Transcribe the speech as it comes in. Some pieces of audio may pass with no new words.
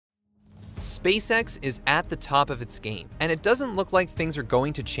SpaceX is at the top of its game, and it doesn't look like things are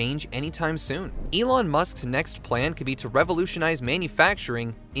going to change anytime soon. Elon Musk's next plan could be to revolutionize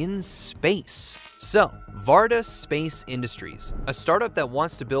manufacturing in space. So, VARDA Space Industries, a startup that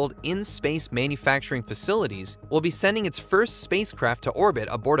wants to build in-space manufacturing facilities, will be sending its first spacecraft to orbit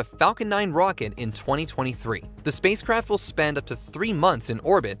aboard a Falcon 9 rocket in 2023. The spacecraft will spend up to 3 months in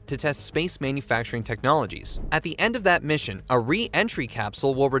orbit to test space manufacturing technologies. At the end of that mission, a re-entry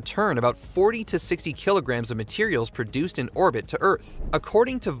capsule will return about 40 to 60 kilograms of materials produced in orbit to Earth.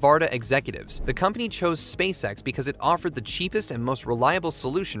 According to VARDA executives, the company chose SpaceX because it offered the cheapest and most reliable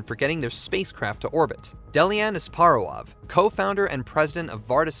solution for getting their spacecraft to orbit. Delian Asparov, co-founder and president of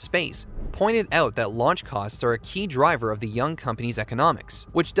VARDA Space, pointed out that launch costs are a key driver of the young company's economics,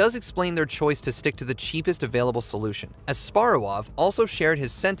 which does explain their choice to stick to the cheapest available solution. Asparov also shared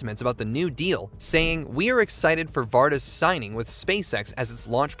his sentiments about the new deal, saying, "We are excited for VARDA's signing with SpaceX as its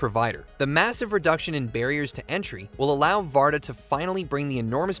launch provider. The massive reduction in barriers to entry will allow VARDA to finally bring the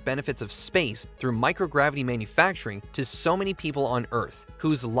enormous benefits of space through microgravity manufacturing to so many people on Earth,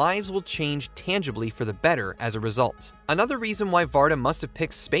 whose lives will change tangibly for the better as a result." Another reason why VARDA must have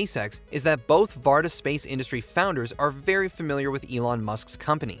picked SpaceX is that both VARDA Space Industry founders are very familiar with Elon Musk's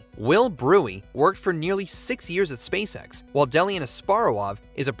company. Will Brewy worked for nearly 6 years at SpaceX, while Delian Asparov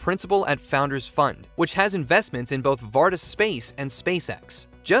is a principal at Founders Fund, which has investments in both VARDA Space and SpaceX.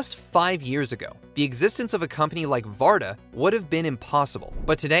 Just 5 years ago, the existence of a company like VARDA would have been impossible.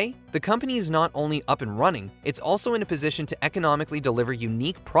 But today, the company is not only up and running, it's also in a position to economically deliver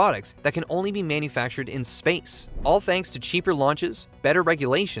unique products that can only be manufactured in space, all thanks to cheaper launches, better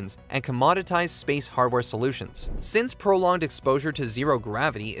regulations, and commoditized space hardware solutions. Since prolonged exposure to zero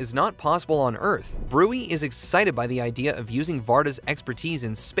gravity is not possible on Earth, Brewy is excited by the idea of using VARDA's expertise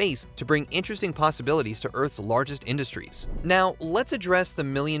in space to bring interesting possibilities to Earth's largest industries. Now, let's address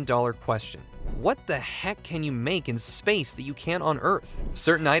the million-dollar question. What the heck can you make in space that you can't on Earth?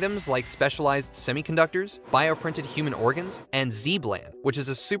 Certain items like specialized semiconductors, bioprinted human organs, and Z-band, which is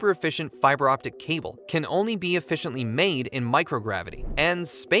a super efficient fiber optic cable, can only be efficiently made in microgravity. And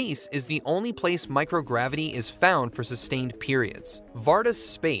space is the only place microgravity is found for sustained periods. VARDA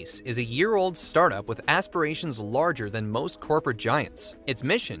Space is a year-old startup with aspirations larger than most corporate giants. Its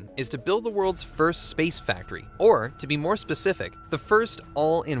mission is to build the world's first space factory, or to be more specific, the first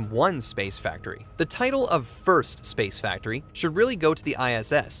all-in-one space factory. The title of First Space Factory should really go to the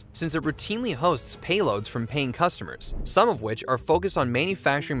ISS, since it routinely hosts payloads from paying customers, some of which are focused on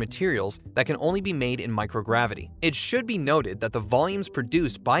manufacturing materials that can only be made in microgravity. It should be noted that the volumes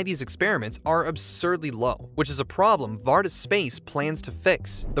produced by these experiments are absurdly low, which is a problem VARDA Space plans to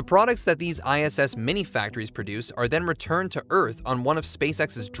fix. The products that these ISS mini-factories produce are then returned to Earth on one of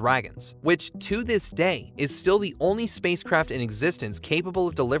SpaceX's Dragons, which to this day is still the only spacecraft in existence capable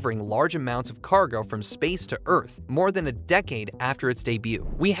of delivering large amounts of cargo from space to Earth more than a decade after its debut.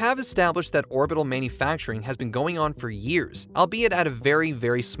 We have established that orbital manufacturing has been going on for years, albeit at a very,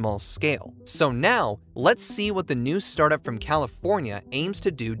 very small scale. So now, let's see what the new startup from California aims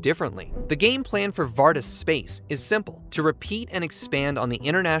to do differently. The game plan for VARDA Space is simple: to repeat and expand on the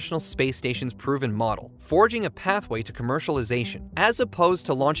International Space Station's proven model, forging a pathway to commercialization, as opposed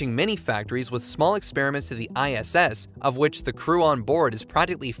to launching mini-factories with small experiments to the ISS, of which the crew on board is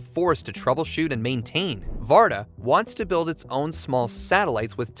practically forced to troubleshoot and maintain. VARDA wants to build its own small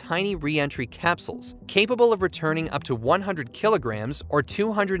satellites with tiny re-entry capsules, capable of returning up to 100 kilograms or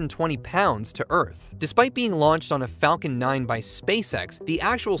 220 pounds to Earth. Despite being launched on a Falcon 9 by SpaceX, the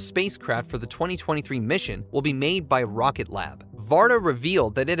actual spacecraft for the 2023 mission will be made by Rocket Lab. VARDA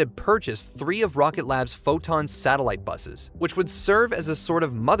revealed that it had purchased 3 of Rocket Lab's Photon satellite buses, which would serve as a sort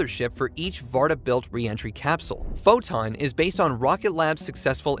of mothership for each VARDA-built re-entry capsule. Photon is based on Rocket Lab's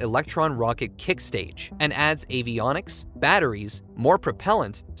successful Electron rocket kick stage and adds avionics, batteries, more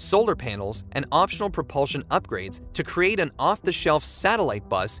propellant, solar panels, and optional propulsion upgrades to create an off-the-shelf satellite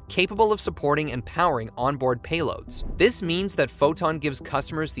bus capable of supporting and powering onboard payloads. This means that Photon gives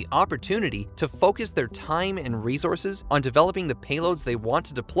customers the opportunity to focus their time and resources on developing the payloads they want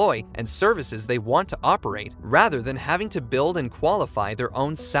to deploy and services they want to operate, rather than having to build and qualify their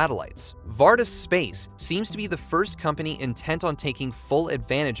own satellites. VARDA Space seems to be the first company intent on taking full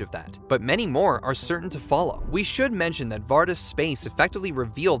advantage of that, but many more are certain to follow. We should mention that VARDA Space effectively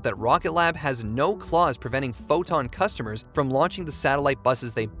revealed that Rocket Lab has no clause preventing Photon customers from launching the satellite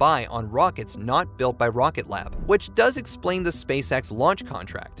buses they buy on rockets not built by Rocket Lab, which does explain the SpaceX launch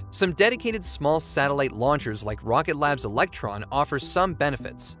contract. Some dedicated small satellite launchers like Rocket Lab's Electron offer some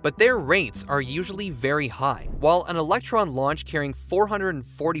benefits, but their rates are usually very high. While an Electron launch carrying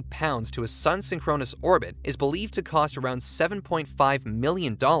 440 pounds to to a sun-synchronous orbit is believed to cost around $7.5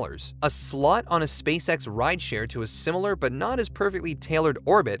 million. A slot on a SpaceX rideshare to a similar but not as perfectly tailored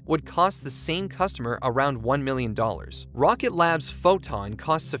orbit would cost the same customer around $1 million. Rocket Lab's Photon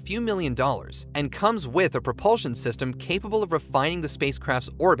costs a few $1,000,000 and comes with a propulsion system capable of refining the spacecraft's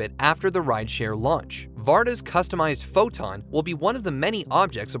orbit after the rideshare launch. VARDA's customized Photon will be one of the many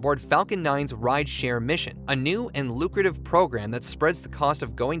objects aboard Falcon 9's rideshare mission, a new and lucrative program that spreads the cost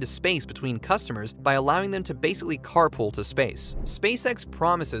of going to space between customers by allowing them to basically carpool to space. SpaceX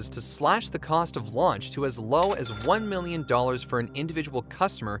promises to slash the cost of launch to as low as $1 million for an individual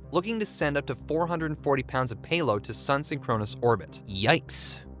customer looking to send up to 440 pounds of payload to sun-synchronous orbit.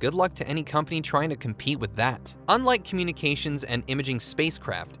 Yikes. Good luck to any company trying to compete with that. Unlike communications and imaging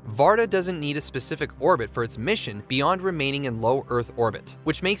spacecraft, VARDA doesn't need a specific orbit for its mission beyond remaining in low Earth orbit,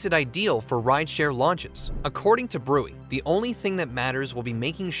 which makes it ideal for rideshare launches. According to Brewy, the only thing that matters will be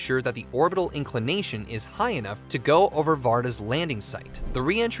making sure that the orbital inclination is high enough to go over VARDA's landing site. The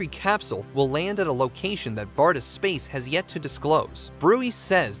re-entry capsule will land at a location that VARDA Space has yet to disclose. Brewy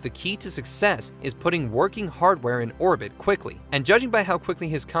says the key to success is putting working hardware in orbit quickly, and judging by how quickly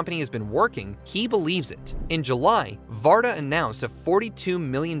his company has been working, he believes it. In July, VARDA announced a $42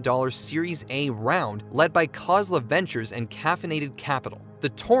 million Series A round led by Kozla Ventures and Caffeinated Capital. The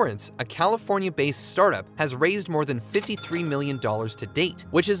Torrance, a California-based startup, has raised more than $53 million to date,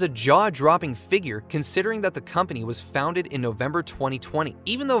 which is a jaw-dropping figure considering that the company was founded in November 2020.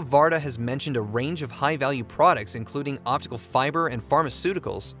 Even though VARDA has mentioned a range of high-value products including optical fiber and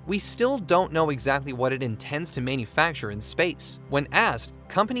pharmaceuticals, we still don't know exactly what it intends to manufacture in space. When asked,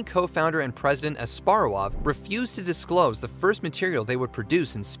 company co-founder and president Asparov refused to disclose the first material they would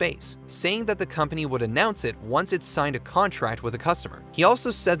produce in space, saying that the company would announce it once it signed a contract with a customer. He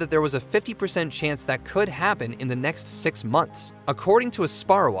also said that there was a 50% chance that could happen in the next 6 months. According to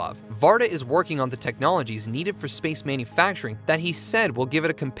Asparov, VARDA is working on the technologies needed for space manufacturing that he said will give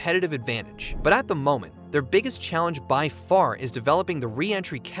it a competitive advantage. But at the moment, their biggest challenge by far is developing the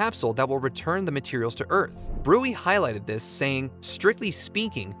re-entry capsule that will return the materials to Earth. Brewy highlighted this, saying, "Strictly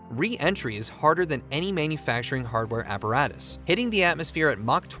speaking, re-entry is harder than any manufacturing hardware apparatus. Hitting the atmosphere at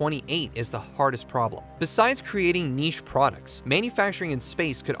Mach 28 is the hardest problem. Besides creating niche products, manufacturing in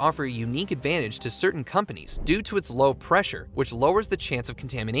space could offer a unique advantage to certain companies due to its low pressure, which lowers the chance of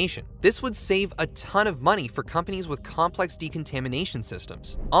contamination. This would save a ton of money for companies with complex decontamination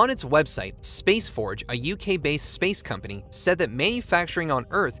systems." On its website, SpaceForge, a UK-based space company, said that manufacturing on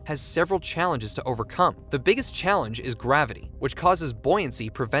Earth has several challenges to overcome. The biggest challenge is gravity, which causes buoyancy,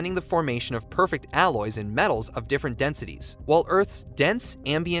 preventing the formation of perfect alloys in metals of different densities, while Earth's dense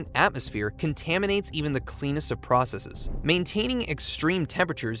ambient atmosphere contaminates even the cleanest of processes. Maintaining extreme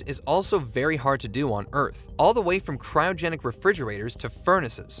temperatures is also very hard to do on Earth, all the way from cryogenic refrigerators to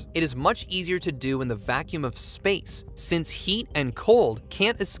furnaces. It is much easier to do in the vacuum of space, since heat and cold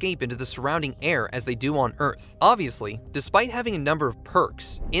can't escape into the surrounding air as they do on Earth. Obviously, despite having a number of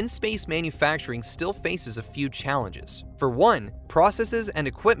perks, in-space manufacturing still faces a few challenges. For one, processes and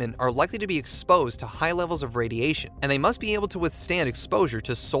equipment are likely to be exposed to high levels of radiation, and they must be able to withstand exposure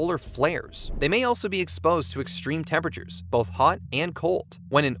to solar flares. They may also be exposed to extreme temperatures, both hot and cold.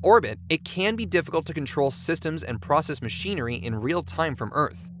 When in orbit, it can be difficult to control systems and process machinery in real time from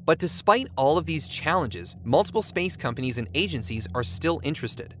Earth. But despite all of these challenges, multiple space companies and agencies are still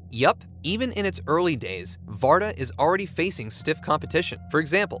interested. Yup, even in its early days, VARDA is already facing stiff competition. For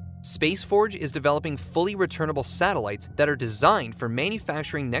example, SpaceForge is developing fully returnable satellites that are designed for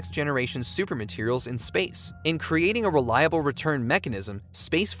manufacturing next-generation supermaterials in space. In creating a reliable return mechanism,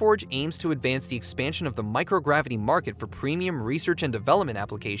 SpaceForge aims to advance the expansion of the microgravity market for premium research and development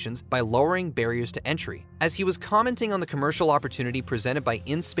applications by lowering barriers to entry. As he was commenting on the commercial opportunity presented by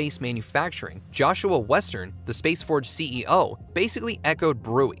in-space manufacturing, Joshua Western, the SpaceForge CEO, basically echoed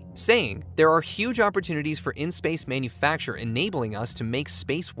Brewy, saying, "There are huge opportunities for in-space manufacture enabling us to make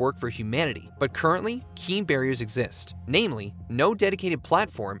space work for humanity, but currently, key barriers exist, namely, no dedicated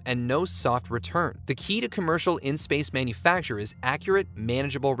platform and no soft return. The key to commercial in-space manufacture is accurate,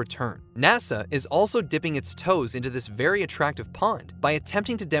 manageable return." NASA is also dipping its toes into this very attractive pond by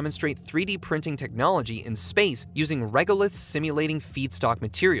attempting to demonstrate 3D printing technology in space using regolith simulating feedstock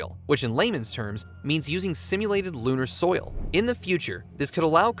material, which in layman's terms means using simulated lunar soil. In the future, this could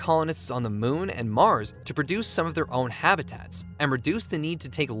allow colonists on the Moon and Mars to produce some of their own habitats and reduce the need to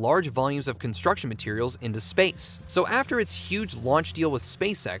take large volumes of construction materials into space. So after its huge launch deal with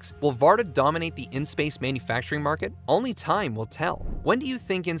SpaceX, will VARDA dominate the in-space manufacturing market? Only time will tell. When do you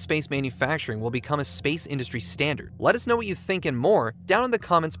think in-space manufacturing will become a space industry standard? Let us know what you think and more down in the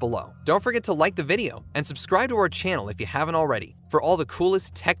comments below. Don't forget to like the video and subscribe to our channel if you haven't already. for all the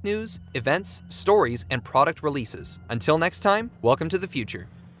coolest tech news, events, stories, and product releases. Until next time, welcome to the future.